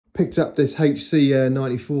Picked up this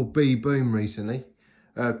HC94b boom recently.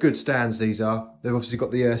 Good stands these are. They've obviously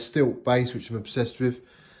got the Stilt base, which I'm obsessed with.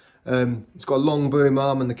 It's got a long boom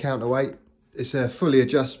arm and the counterweight. It's fully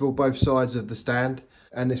adjustable both sides of the stand,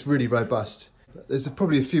 and it's really robust. There's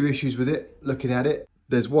probably a few issues with it, looking at it.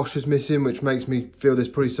 There's washers missing, which makes me feel there's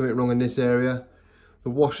probably something wrong in this area.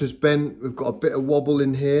 The washer's bent. We've got a bit of wobble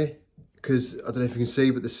in here because I don't know if you can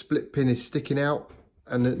see, but the split pin is sticking out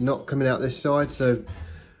and not coming out this side, so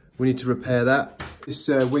we need to repair that. This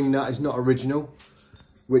wing nut is not original,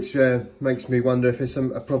 which makes me wonder if there's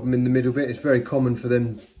a problem in the middle bit. It's very common for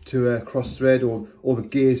them to cross thread or the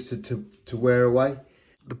gears to wear away.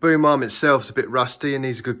 The boom arm itself's a bit rusty and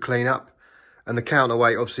needs a good clean up, and the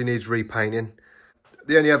counterweight obviously needs repainting.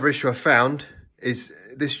 The only other issue I found is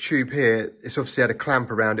this tube here. It's obviously had a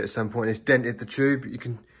clamp around it at some point. It's dented the tube. You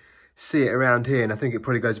can see it around here, and I think it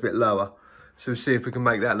probably goes a bit lower. So we'll see if we can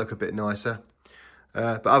make that look a bit nicer.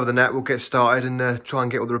 But other than that, we'll get started and try and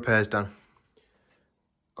get all the repairs done.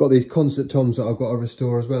 Got these concert toms that I've got to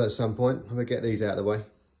restore as well at some point. I'm going to get these out of the way.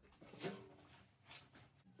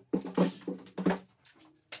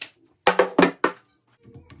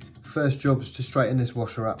 First job is to straighten this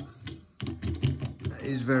washer up. It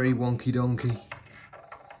is very wonky donkey.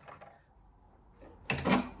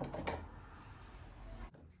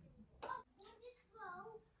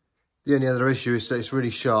 The only other issue is that it's really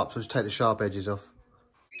sharp, so just take the sharp edges off.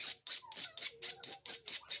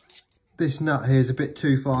 This nut here is a bit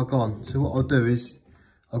too far gone, so what I'll do is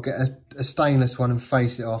I'll get a stainless one and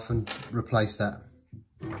face it off and replace that.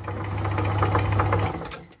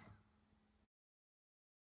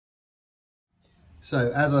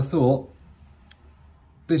 So as I thought,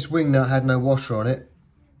 this wing nut had no washer on it,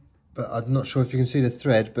 but I'm not sure if you can see the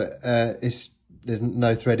thread, but there's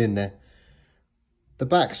no thread in there. The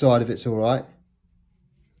back side of it's all right,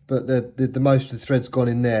 but the most of the thread's gone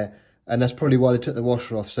in there, and that's probably why they took the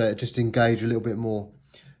washer off, so it just engaged a little bit more.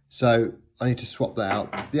 So I need to swap that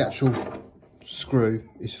out. The actual screw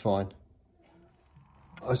is fine.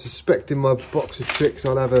 I suspect in my box of tricks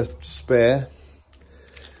I'll have a spare.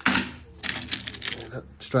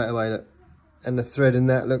 Straight away, look. And the thread in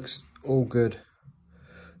that looks all good.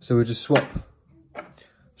 So we'll just swap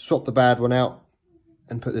the bad one out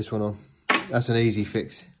and put this one on. That's an easy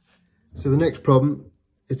fix. So the next problem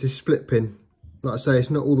is this split pin. Like I say, it's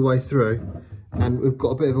not all the way through, and we've got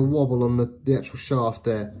a bit of a wobble on the actual shaft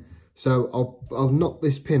there. So I'll knock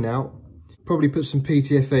this pin out, probably put some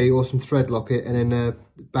PTFE or some thread lock it, and then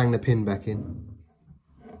bang the pin back in.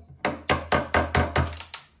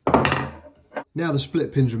 Now the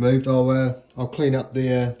split pin's removed, I'll clean up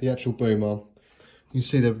the actual boom arm. You can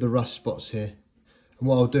see the rust spots here. And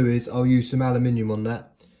what I'll do is I'll use some aluminium on that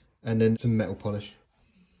and then some metal polish.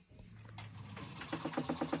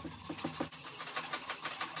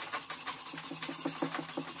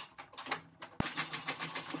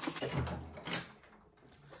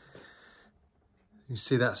 You can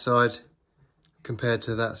see that side compared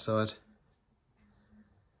to that side.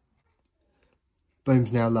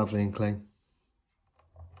 Boom's now lovely and clean.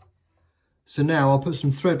 So now I'll put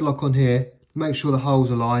some thread lock on here, make sure the holes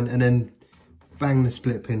align, and then bang the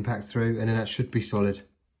split pin back through, and then that should be solid.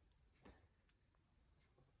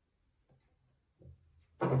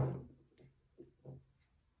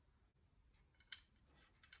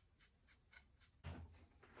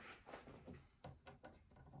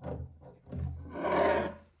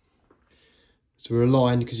 So we're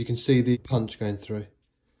aligned because you can see the punch going through.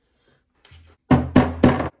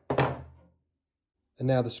 And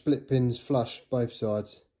now the split pin's flush both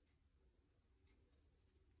sides.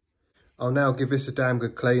 I'll now give this a damn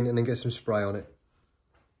good clean and then get some spray on it.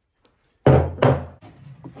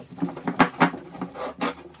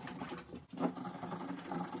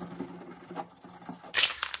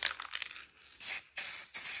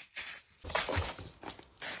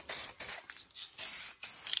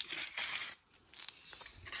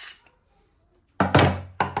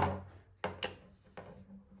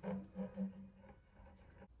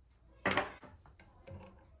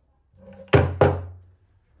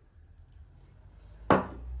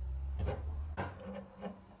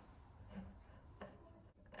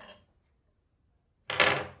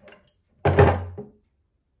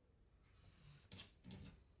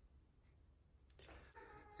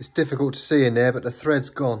 It's difficult to see in there, but the thread's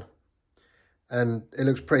gone. And it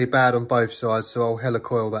looks pretty bad on both sides, so I'll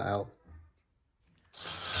helicoil that out.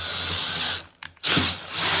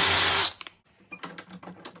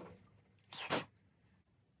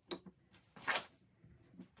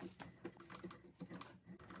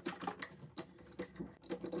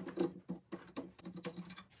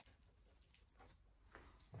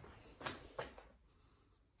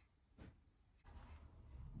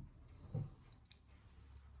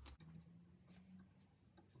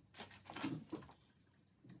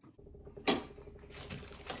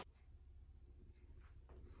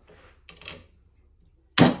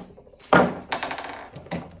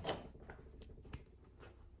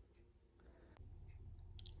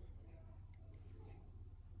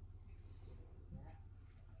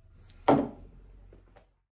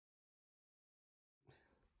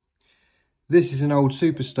 This is an old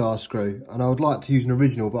Superstar screw, and I would like to use an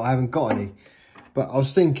original, but I haven't got any. But I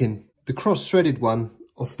was thinking, the cross-threaded one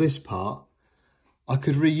off this part, I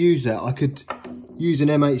could reuse that. I could use an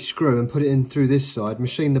M8 screw and put it in through this side,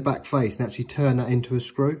 machine the back face and actually turn that into a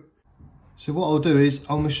screw. So what I'll do is,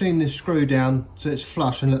 I'll machine this screw down so it's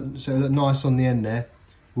flush and so it'll look nice on the end there.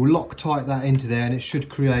 We'll Loctite that into there and it should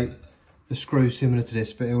create a screw similar to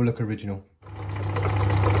this, but it will look original.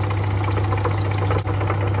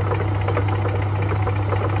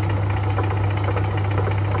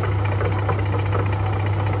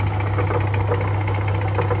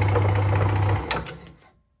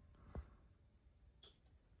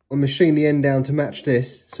 I'll machine the end down to match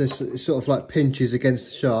this, so it sort of like pinches against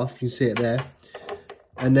the shaft, you can see it there.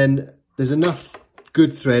 And then there's enough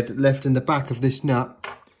good thread left in the back of this nut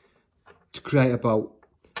to create a bolt.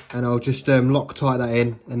 And I'll just Loctite that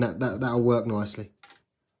in, and that'll work nicely.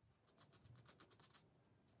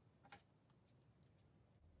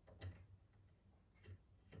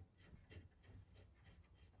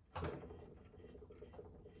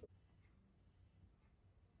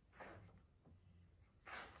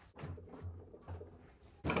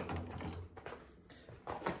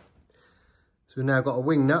 So we've now got a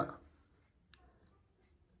wing nut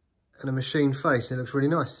and a machined face, and it looks really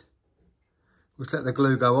nice. We'll just let the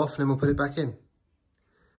glue go off and then we'll put it back in.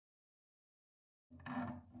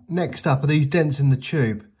 Next up are these dents in the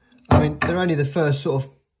tube. I mean, they're only the first sort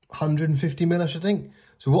of 150 mil, I should think.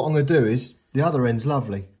 So what I'm going to do is, the other end's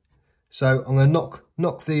lovely. So I'm going to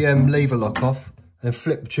knock the lever lock off and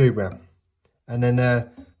flip the tube round. And then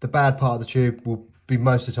the bad part of the tube will be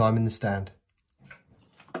most of the time in the stand.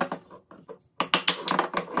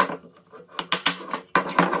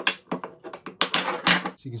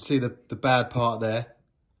 So you can see the bad part there.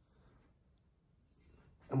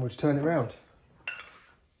 And we'll just turn it around.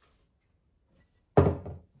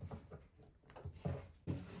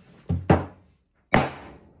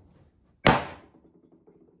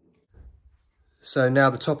 So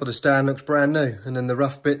now the top of the stand looks brand new, and then the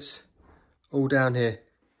rough bits all down here.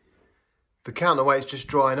 The counterweight's just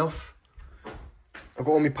drying off. I've got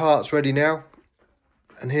all my parts ready now,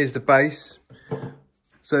 and here's the base.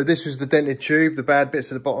 So this was the dented tube, the bad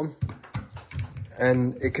bits at the bottom,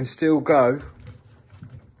 and it can still go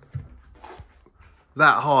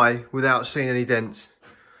that high without seeing any dents.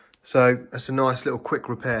 So that's a nice little quick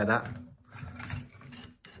repair, that.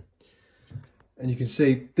 And you can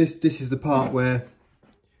see this is the part where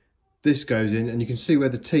this goes in, and you can see where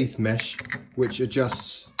the teeth mesh, which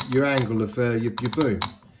adjusts your angle of your boom.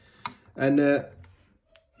 And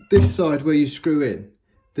this side where you screw in,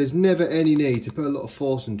 there's never any need to put a lot of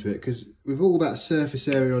force into it, because with all that surface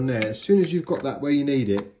area on there, as soon as you've got that where you need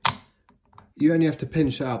it, you only have to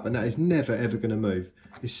pinch that up, and that is never ever going to move.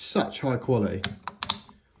 It's such high quality.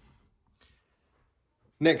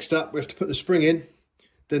 Next up, we have to put the spring in,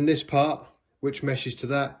 then this part, which meshes to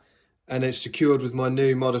that, and it's secured with my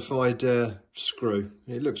new modified screw.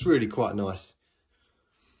 It looks really quite nice.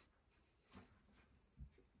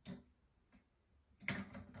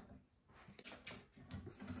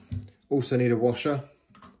 Also need a washer.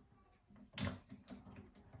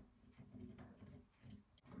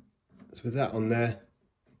 So with that on there,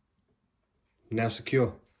 now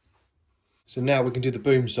secure. So now we can do the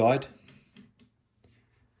boom side,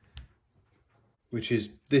 which is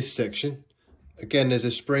this section. Again, there's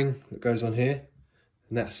a spring that goes on here,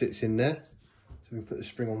 and that sits in there. So we put the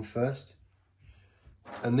spring on first.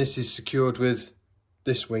 And this is secured with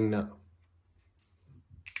this wing nut.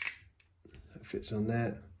 That fits on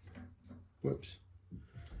there. Whoops.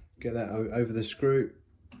 Get that over the screw.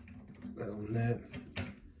 That on there.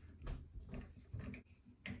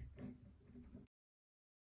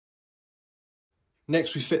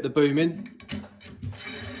 Next we fit the boom in.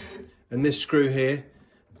 And this screw here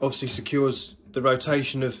obviously secures the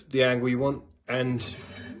rotation of the angle you want and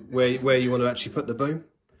where you want to actually put the boom.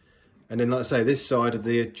 And then, like I say, this side of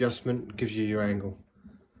the adjustment gives you your angle.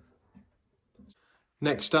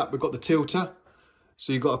 Next up, we've got the tilter.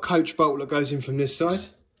 So you've got a coach bolt that goes in from this side,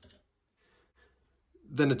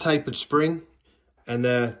 then a tapered spring, and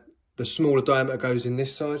the smaller diameter goes in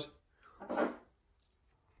this side.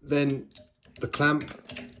 Then the clamp,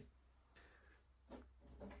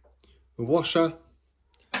 the washer,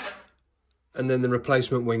 and then the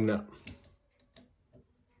replacement wing nut.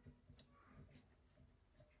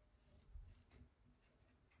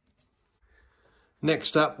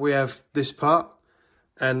 Next up we have this part,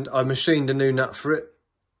 and I machined a new nut for it,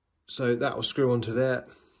 so that will screw onto there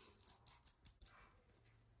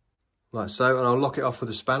like so, and I'll lock it off with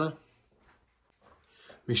a spanner.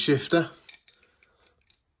 My shifter,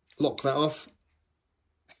 lock that off,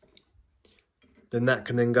 Then that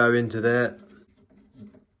can then go into there.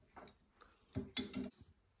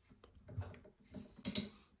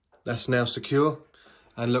 That's now secure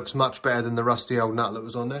and looks much better than the rusty old nut that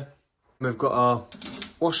was on there. We've got our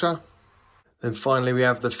washer. Then finally we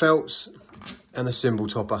have the felts and the cymbal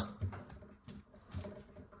topper.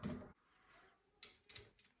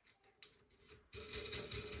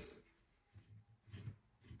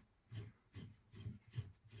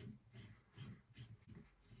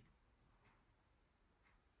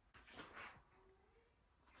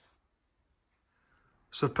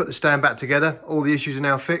 So I've put the stand back together. All the issues are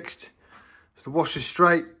now fixed. So the washer's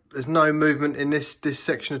straight. There's no movement in this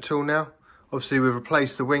section at all now. Obviously we've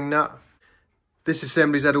replaced the wing nut. This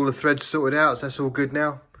assembly's had all the threads sorted out, so that's all good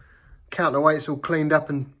now. Counterweight's all cleaned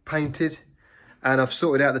up and painted. And I've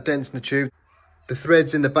sorted out the dents in the tube. The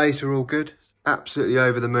threads in the base are all good. Absolutely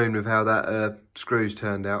over the moon with how that screw's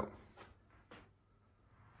turned out.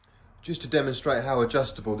 Just to demonstrate how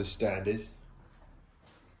adjustable this stand is.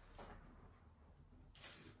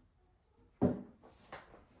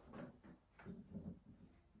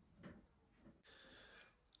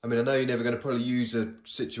 I mean, I know you're never going to probably use a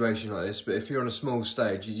situation like this, but if you're on a small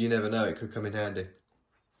stage, you never know, it could come in handy.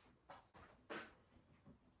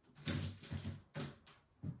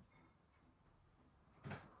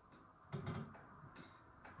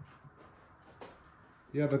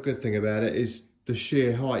 The other good thing about it is the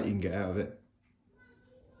sheer height you can get out of it.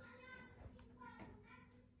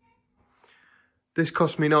 This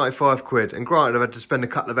cost me 95 quid, and granted I've had to spend a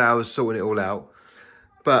couple of hours sorting it all out.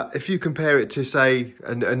 But if you compare it to, say,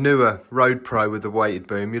 a newer Road Pro with the weighted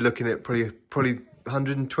boom, you're looking at probably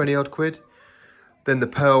 120 odd quid. Then the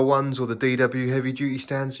Pearl ones or the DW heavy duty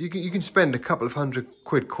stands, you can spend a couple of hundred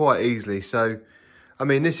quid quite easily. So, I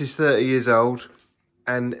mean, this is 30 years old,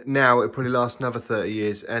 and now it'll probably last another 30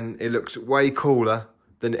 years, and it looks way cooler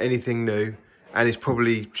than anything new, and it's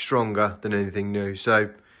probably stronger than anything new.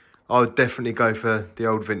 So, I would definitely go for the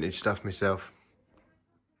old vintage stuff myself.